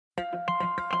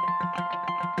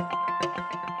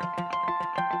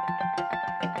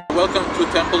welcome to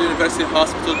Temple University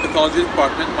Hospital Pathology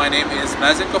Department. My name is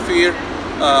Mazen Kafir.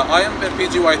 I am in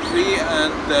PGY3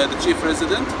 and the Chief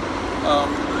Resident.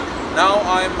 Now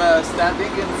I'm standing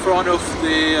in front of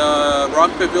the Rock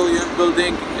Pavilion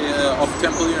building of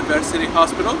Temple University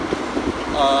Hospital.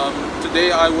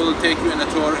 Today I will take you in a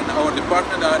tour in our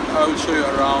department and I will show you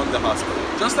around the hospital.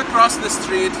 Just across the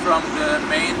street from the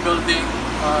main building,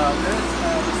 there's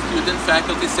the Student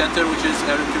Faculty Center, which is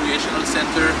a recreational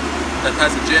center that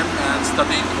has a gym and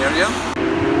studying area.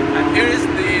 And here is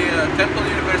the Temple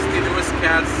University Lewis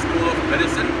Katz School of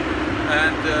Medicine,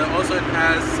 and also it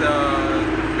has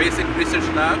basic research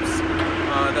labs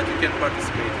that you can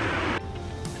participate in.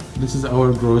 This is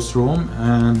our gross room,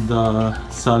 and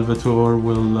Salvatore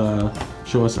will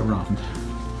show us around.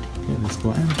 Okay, let's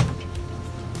go in.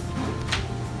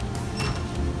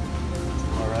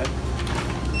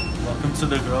 Welcome to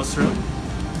the gross room.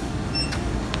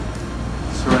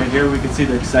 So right here we can see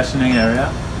the accessioning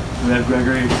area. We have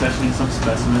Gregory accessioning some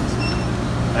specimens.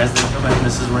 As they come in,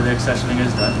 this is where the accessioning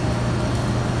is done.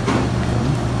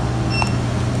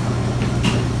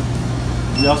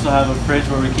 We also have a fridge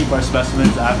where we keep our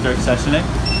specimens after accessioning.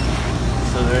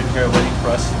 So they're in here waiting for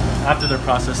us after they're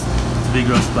processed to be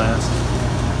gross plans.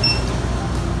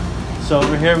 So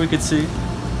over here we can see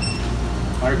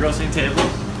our grossing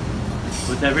tables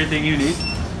with everything you need.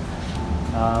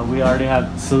 We already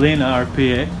have Selena, our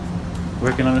PA,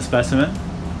 working on a specimen.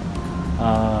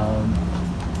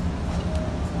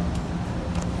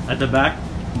 At the back,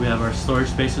 we have our storage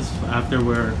spaces. After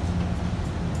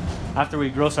we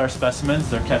gross our specimens,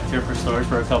 they're kept here for storage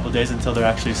for a couple of days until they're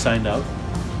actually signed out.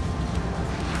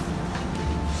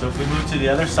 So if we move to the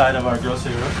other side of our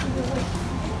grocery room,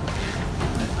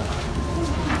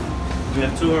 we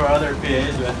have two of our other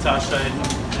PAs. We have Tasha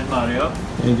and Mario.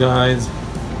 Hey guys.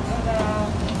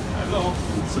 Hello.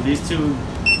 So these two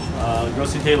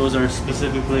grossing tables are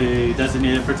specifically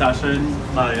designated for Tasha and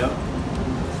Mario.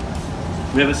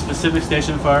 We have a specific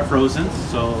station for our frozens,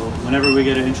 so whenever we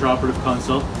get an intraoperative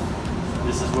consult,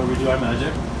 this is where we do our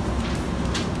magic.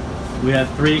 We have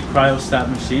 3 cryostat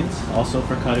machines, also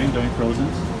for cutting during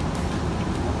frozens.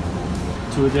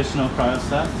 2 additional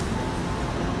cryostats.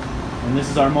 And this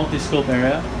is our multi-scope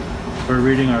area for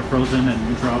reading our frozen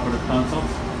and intraoperative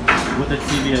consults, with a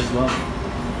TV as well.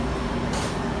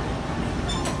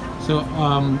 So,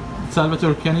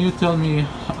 Salvatore, can you tell me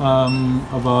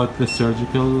about the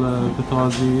surgical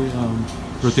pathology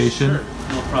rotation? Sure,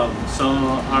 no problem. So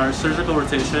our surgical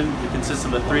rotation, it consists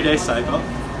of a 3-day cycle.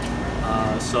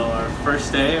 So our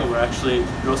first day, we're actually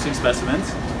grossing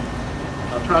specimens,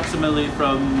 approximately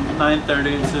from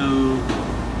 9:30 to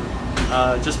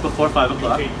just before 5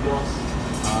 o'clock.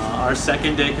 Our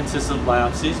second day consists of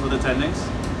biopsies with attendings.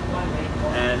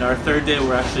 And our third day,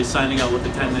 we're actually signing out with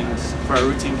attendings for our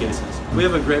routine cases. We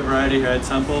have a great variety here at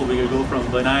Temple. We could go from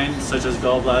benign, such as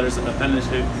gallbladders and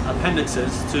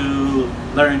appendixes, to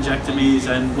laryngectomies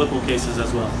and Whipple cases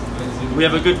as well. We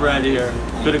have a good variety here,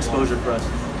 good exposure for us.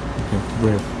 Okay,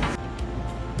 great.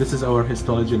 This is our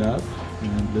histology lab,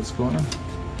 and let's go on.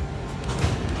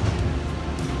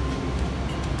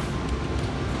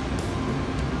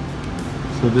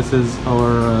 So this is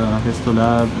our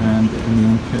histolab and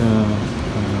immune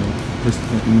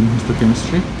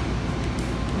histochemistry.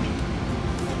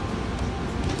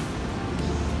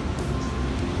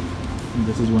 And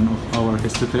this is one of our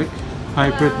histotech. Hi.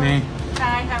 Hello. Brittany.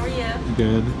 Hi, how are you?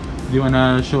 Good. Do you want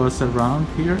to show us around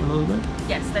here a little bit?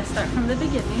 Yes, let's start from the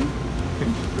beginning.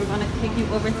 Okay. We're going to take you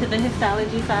over to the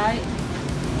histology side.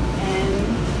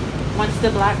 And once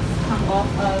the blocks come off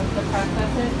of the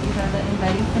processor, these are the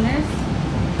embedding thinners.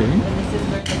 Okay. And this is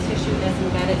where the tissue that's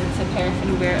embedded into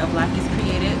paraffin where a block is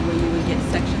created, where you would get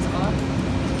sections off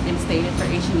and stained for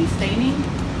H&E staining.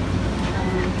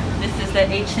 This is the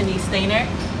H&E stainer.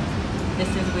 This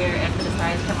is where after the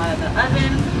slides come out of the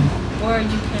oven, or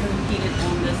you can heat it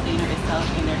on the stainer itself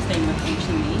and they're stained with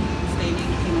H&E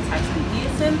staining, hematite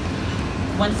eosin.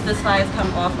 Once the slides come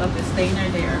off of the stainer,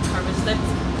 they are cover slipped.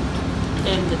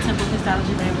 In the Temple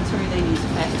Histology Laboratory, they use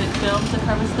plastic film to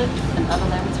cover slip. In other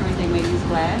laboratories, they may use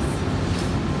glass.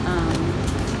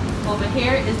 Over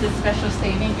here is the special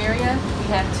staining area. We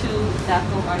have 2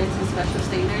 Daco Artisan special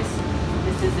stainers.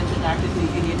 This is if the doctors need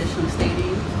any additional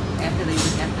staining after they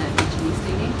look at the H&E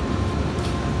staining.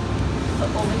 So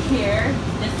over here,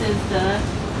 this is the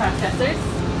processors.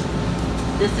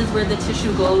 This is where the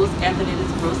tissue goes after it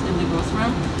is grossed in the gross room.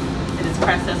 It is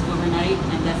processed overnight,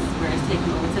 and that's where it's taken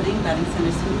over to the embedding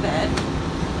centers to embed.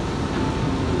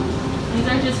 These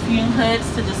are just fume hoods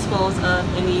to dispose of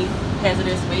any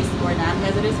hazardous waste or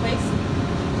non-hazardous waste.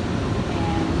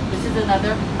 And this is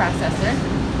another processor.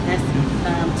 As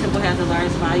Temple has a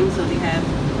large volume, so they have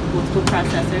multiple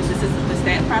processors. This is the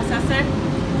stat processor.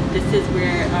 This is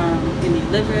where any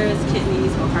livers,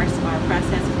 kidneys, or hearts are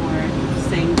processed for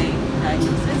same-day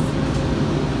diagnosis.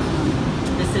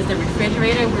 This is the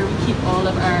refrigerator where we keep all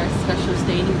of our special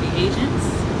staining reagents.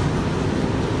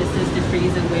 This is the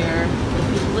freezer where, if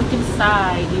you look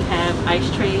inside, you have ice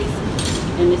trays.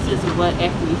 And this is what,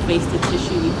 after we face the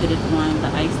tissue, we put it on the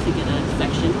ice to get a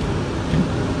section.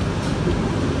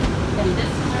 And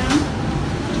this one,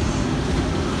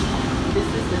 this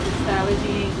is the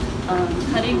histology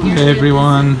cutting area. Hey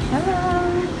everyone. Hello.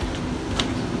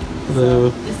 Hello.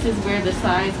 So this is where the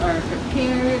sides are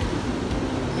prepared.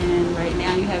 And right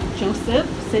now you have Joseph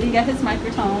sitting at his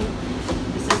microtome.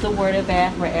 This is the water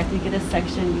bath where after you get a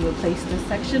section, you will place the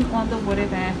section on the water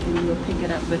bath and you will pick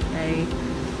it up with a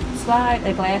slide,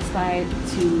 a glass slide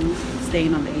to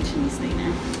stain on the H&E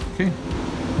stainer. Okay.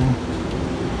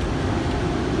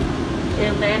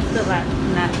 And last but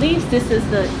not least, this is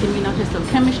the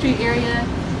immunohistochemistry area.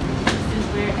 This is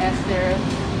where, after,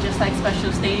 just like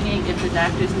special staining, if the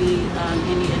doctors need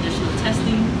any additional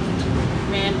testing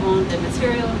ran on the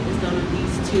material, is done on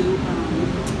these two.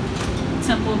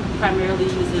 Temple primarily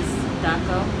uses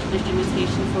DACO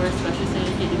instrumentation for special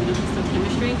staining and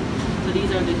immunohistochemistry. So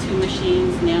these are the two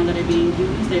machines now that are being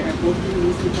used. They are both in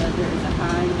use because there is a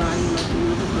high volume of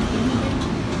immunohistochemistry.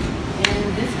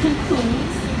 And this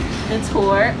concludes the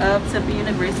tour of Temple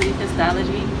University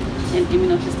Histology and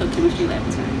Immunohistochemistry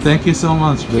Laboratory. Thank you so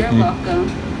much, Brittany. You're welcome.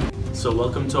 So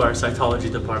welcome to our cytology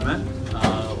department.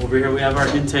 Over here we have our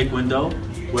intake window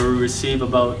where we receive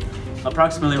about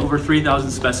approximately over 3,000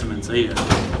 specimens a year.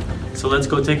 So let's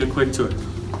go take a quick tour.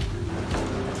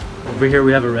 Over here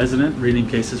we have a resident reading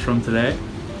cases from today.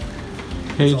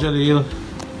 Hey Jalil.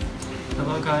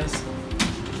 Hello guys,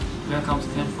 welcome to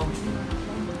Temple.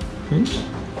 Okay.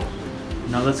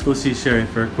 Now let's go see Sherry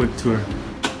for a quick tour.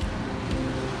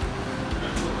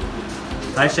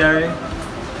 Hi Sherry.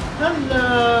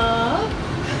 Hello.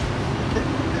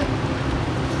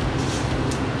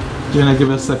 Do you want to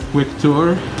give us a quick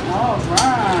tour? All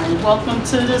right. Welcome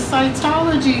to the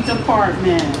cytology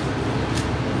department.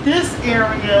 This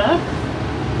area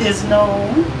is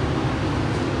known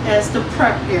as the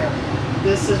prep area.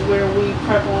 This is where we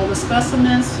prep all the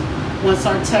specimens once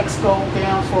our techs go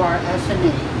down for our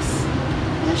F&As.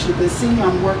 As you can see,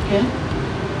 I'm working,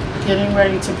 getting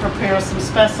ready to prepare some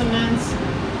specimens.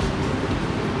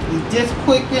 The diff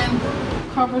quicken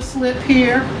cover slip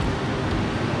here.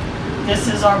 This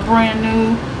is our brand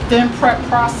new thin prep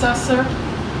processor.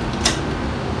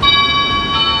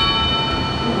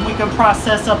 We can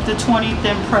process up to 20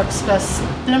 thin prep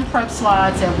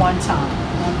slides at one time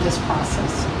on this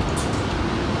process.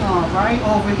 All right,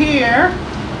 over here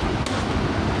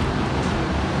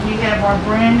we have our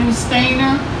brand new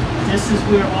stainer. This is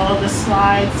where all the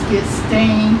slides get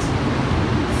stained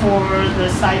for the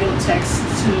cytotechs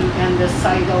and the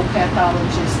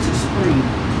cytopathologist to screen.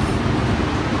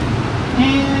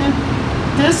 And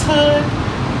this hood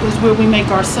is where we make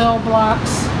our cell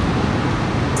blocks.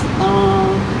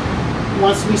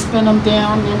 Once we spin them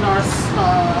down in our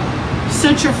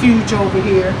centrifuge over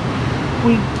here,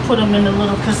 we put them in the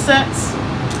little cassettes,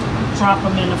 drop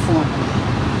them in the formula.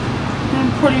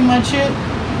 And pretty much it.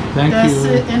 That's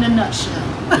it in a nutshell.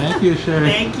 Thank you, Sherry.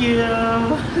 Thank you.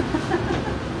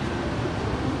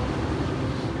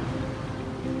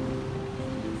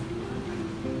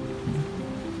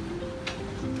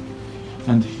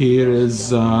 And here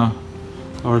is our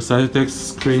cytotech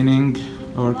screening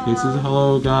our cases.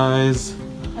 Hello guys.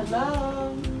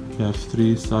 Hello. We have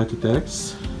 3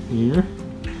 cytotechs here.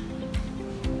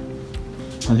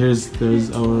 And there's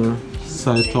our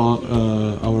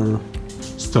our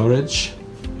storage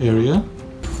area.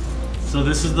 So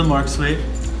this is the morgue suite.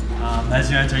 As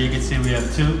you enter, you can see we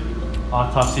have 2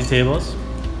 autopsy tables.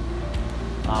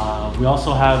 We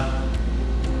also have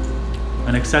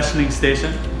an accessioning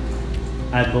station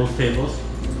at both tables.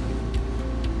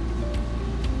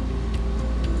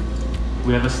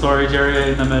 We have a storage area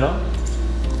in the middle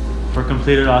for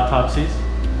completed autopsies,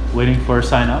 waiting for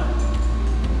sign up.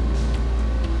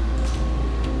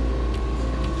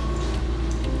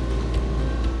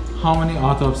 How many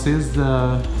autopsies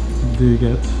do you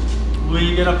get?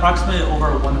 We get approximately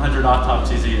over 100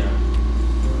 autopsies a year.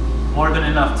 More than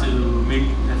enough to meet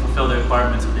and fulfill the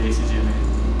requirements of the ACGMA.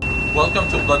 Welcome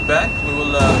to Blood Bank. We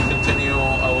will continue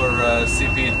our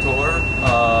CP tour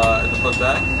at the blood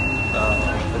bank.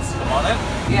 Let's come on in.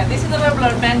 Yeah, this is our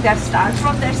blood bank that starts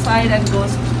from that side and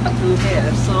goes up to here.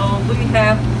 So we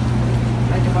have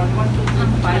like about 1, 2,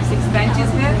 3, 5, 6 benches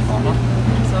here.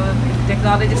 So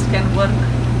technologists can work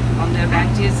on their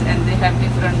benches, and they have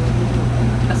different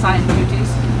assigned duties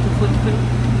to fulfill.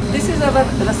 This is our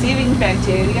receiving bench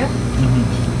area.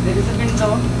 There is a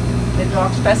window. They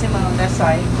drop specimen on their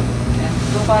side, and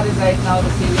so far is right now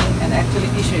receiving and actually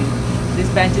issuing. This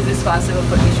bench is responsible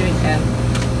for issuing and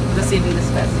receiving the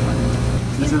specimen.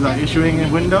 This is our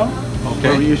issuing window. Okay.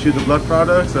 Where we issue the blood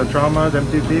products, the traumas,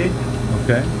 MTP.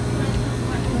 Okay.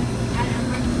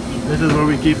 This is where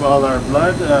we keep all our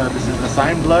blood. This is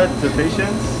assigned blood to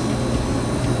patients.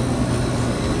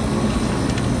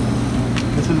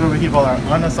 This is where we keep all our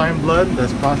unassigned blood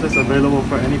that's processed available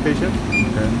for any patient.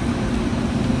 Okay.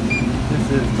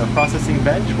 This is the processing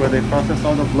bench where they process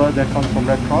all the blood that comes from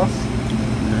Red Cross.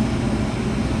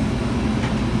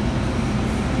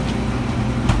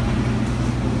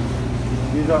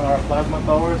 These are our plasma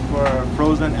towers for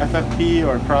frozen FFP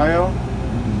or cryo.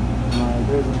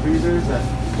 There's the freezers that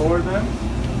store them.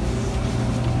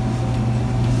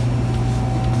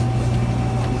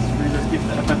 These freezers keep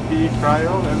the FFP,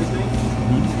 cryo, everything.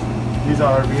 These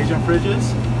are our reagent fridges.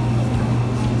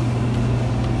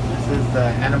 This is the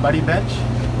antibody bench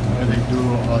where they do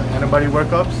antibody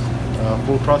workups,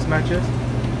 full cross matches.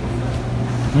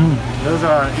 Those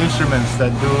are instruments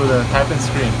that do the type and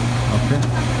screen. Okay.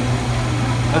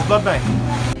 That's blood bank.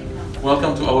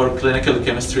 Welcome to our clinical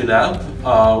chemistry lab.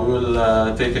 We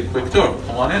will take a quick tour.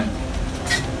 Come on in.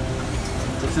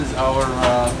 This is our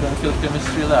clinical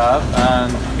chemistry lab,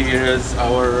 and here is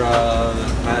our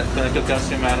clinical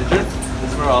chemistry manager,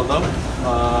 Esmeralda.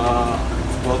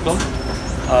 Welcome.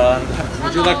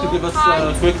 Would you like to give us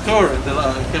a quick tour in the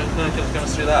clinical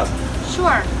chemistry lab?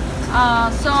 Sure.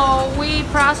 So we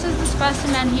process the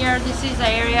specimen here. This is the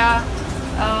area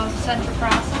of central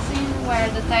processing where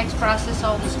the techs process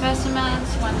all the specimens.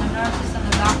 When the nurses and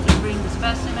the doctors bring the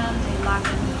specimen, they lock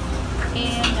them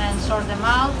in and sort them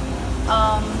out.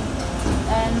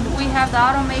 And we have the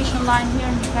automation line here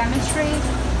in the chemistry.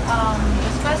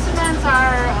 The specimens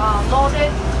are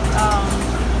loaded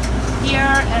here,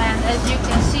 and as you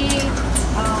can see,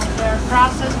 they're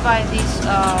processed by this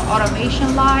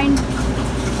automation line.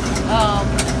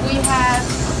 We have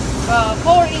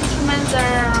 4 instruments that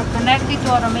are connected to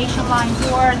automation line.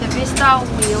 2 are the Vista,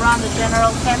 we run the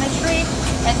general chemistry,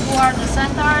 and 2 are the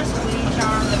Centaurs, which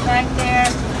are on the back there,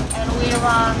 and we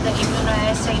run the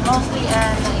immunoassay mostly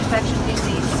and the infection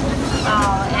disease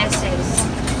assays.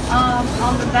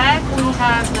 On the back we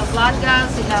have the blood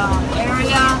gas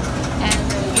area and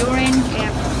the urine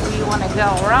if we want to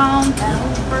go around, and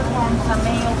we perform some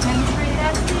manual chemistry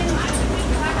testing.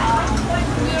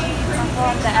 We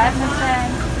perform the admixture,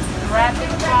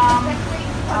 rapid from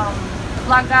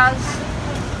blood gas.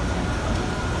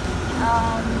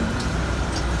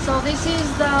 So this is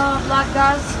the blood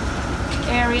gas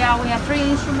area. We have 3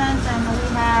 instruments, and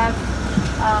we have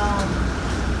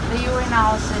the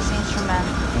urinalysis instrument.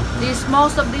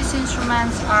 Most of these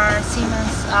instruments are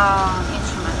Siemens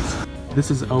instruments. This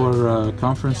is our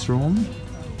conference room.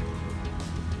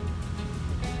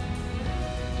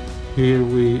 Here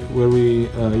where we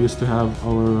used to have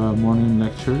our morning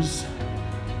lectures,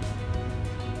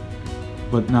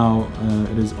 but now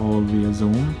it is all via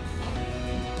Zoom.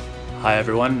 Hi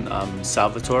everyone, I'm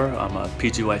Salvatore. I'm a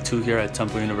PGY2 here at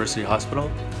Temple University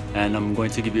Hospital, and I'm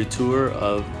going to give you a tour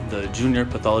of the junior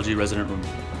pathology resident room.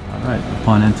 Alright,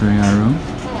 upon entering our room,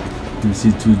 you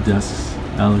see 2 desks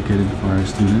allocated for our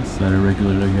students that are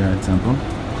regularly here at Temple.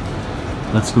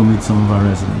 Let's go meet some of our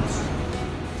residents.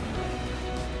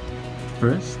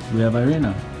 First, we have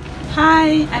Irina.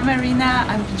 Hi, I'm Irina.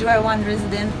 I'm PGY1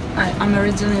 resident. I'm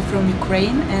originally from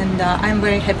Ukraine, and I'm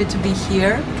very happy to be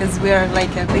here because we are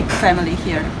like a big family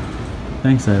here.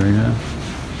 Thanks, Irina.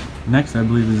 Next, I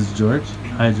believe this is George.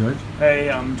 Hi, George. Hey,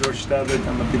 I'm George David.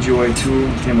 I'm a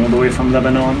PGY2. Came all the way from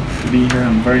Lebanon to be here.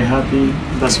 I'm very happy.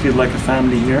 It does feel like a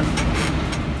family here.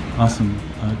 Awesome.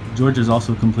 George is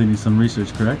also completing some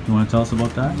research, correct? You want to tell us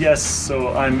about that? Yes,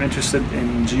 so I'm interested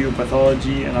in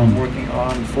geopathology, and I'm working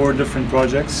on 4 different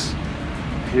projects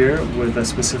here with a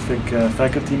specific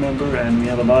faculty member, and we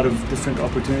have a lot of different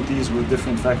opportunities with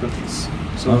different faculties.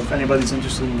 So if anybody's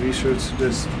interested in research,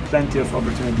 there's plenty of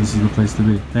opportunities. This is the place to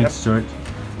be. Thanks, George.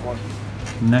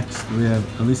 Next, we have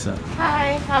Elisa.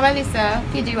 Hi, I'm Elisa,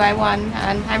 PGY1,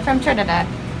 and I'm from Trinidad.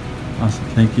 Awesome.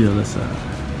 Thank you, Elisa.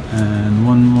 And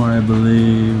one more, I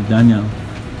believe, Daniel.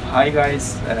 Hi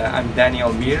guys, I'm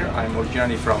Daniel Mir. I'm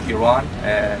originally from Iran.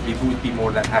 We would be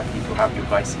more than happy to have you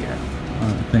guys here.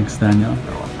 Thanks, Daniel.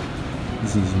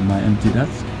 This is my empty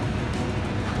desk.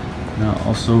 Now,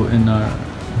 also in our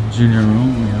junior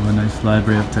room, we have a nice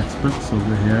library of textbooks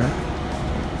over here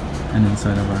and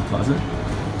inside of our closet.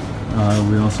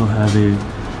 We also have a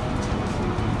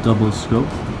double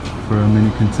scope for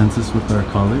many consensus with our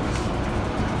colleagues.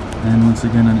 And once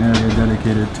again, an area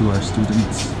dedicated to our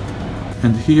students.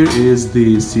 And here is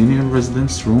the senior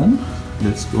residence room.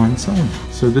 Let's go inside.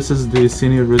 So this is the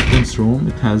senior residence room.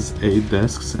 It has 8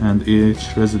 desks and each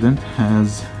resident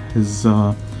has his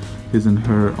and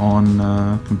her own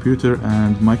computer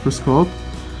and microscope.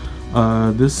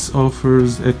 This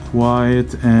offers a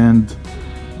quiet and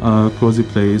cozy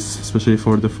place, especially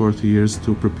for the 4th years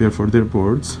to prepare for their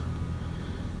boards.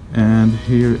 And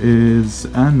here is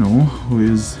Anu, who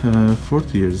is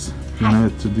 4th years. You want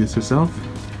to introduce yourself?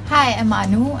 Hi, I'm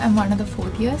Anu. I'm one of the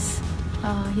 4th years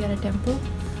here at Temple.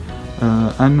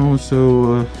 Anu,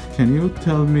 so can you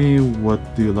tell me what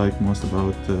do you like most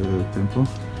about Temple?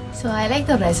 So I like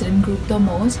the resident group the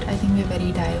most. I think we're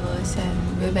very diverse and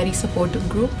we're a very supportive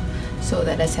group. So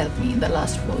that has helped me in the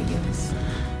last 4 years.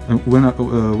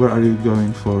 Where are you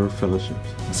going for fellowships?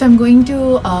 So I'm going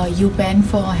to UPenn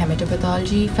for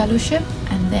Hematopathology Fellowship,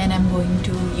 and then I'm going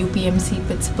to UPMC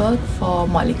Pittsburgh for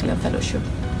Molecular Fellowship.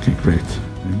 Okay, great.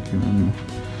 Thank you, Anu.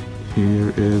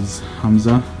 Here is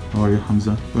Hamza. How are you,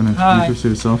 Hamza? You want to introduce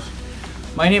yourself?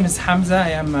 My name is Hamza.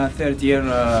 I am a 3rd year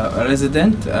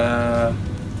resident.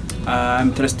 I'm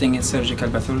interested in surgical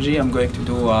pathology. I'm going to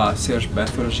do surgical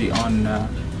pathology on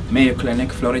Mayo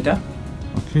Clinic, Florida.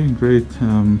 Okay, great.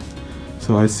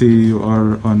 So I see you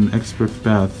are on expert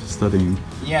path studying.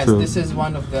 Yes, so this is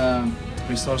one of the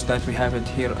resources that we have it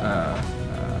here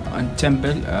on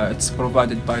Temple. It's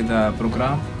provided by the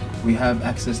program. We have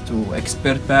access to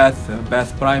expert path,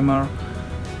 path primer,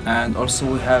 and also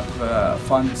we have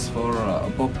funds for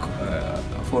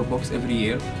books every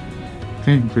year.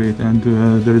 Okay, great. And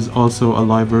there is also a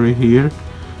library here,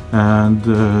 and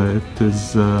it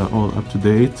is all up to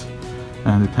date.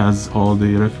 And it has all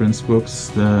the reference books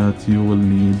that you will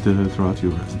need throughout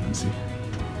your residency.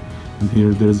 And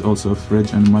here there is also a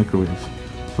fridge and microwave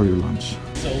for your lunch.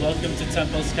 So welcome to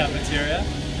Temple's cafeteria.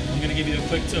 I'm going to give you a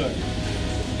quick tour.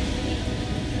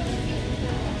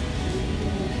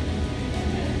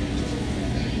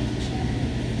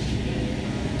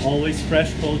 Always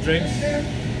fresh cold drinks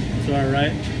to our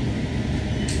right.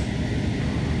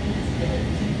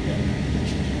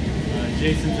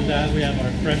 Adjacent to that, we have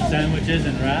our fresh sandwiches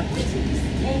and wraps.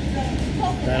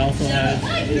 That also has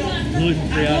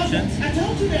gluten-free options.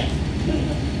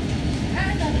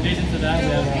 Adjacent to that, we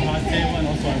have our hot table and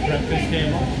also our breakfast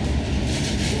table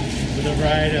with a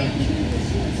variety of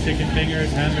chicken fingers,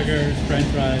 hamburgers, french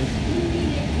fries,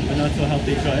 a not so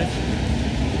healthy choice.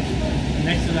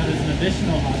 Next to that is an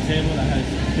additional hot table that has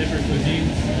different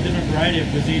cuisines, a different variety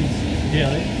of cuisines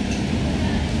daily.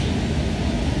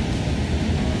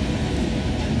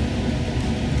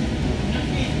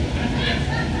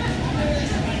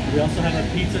 We also have a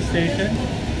pizza station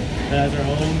that has our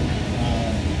own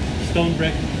stone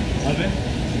brick oven,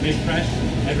 made fresh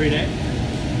every day.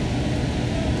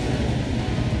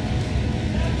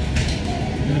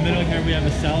 In the middle here we have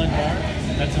a salad bar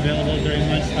that's available during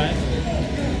lunchtime.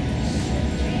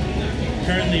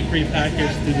 Currently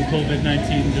pre-packaged due to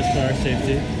COVID-19 just for our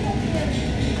safety.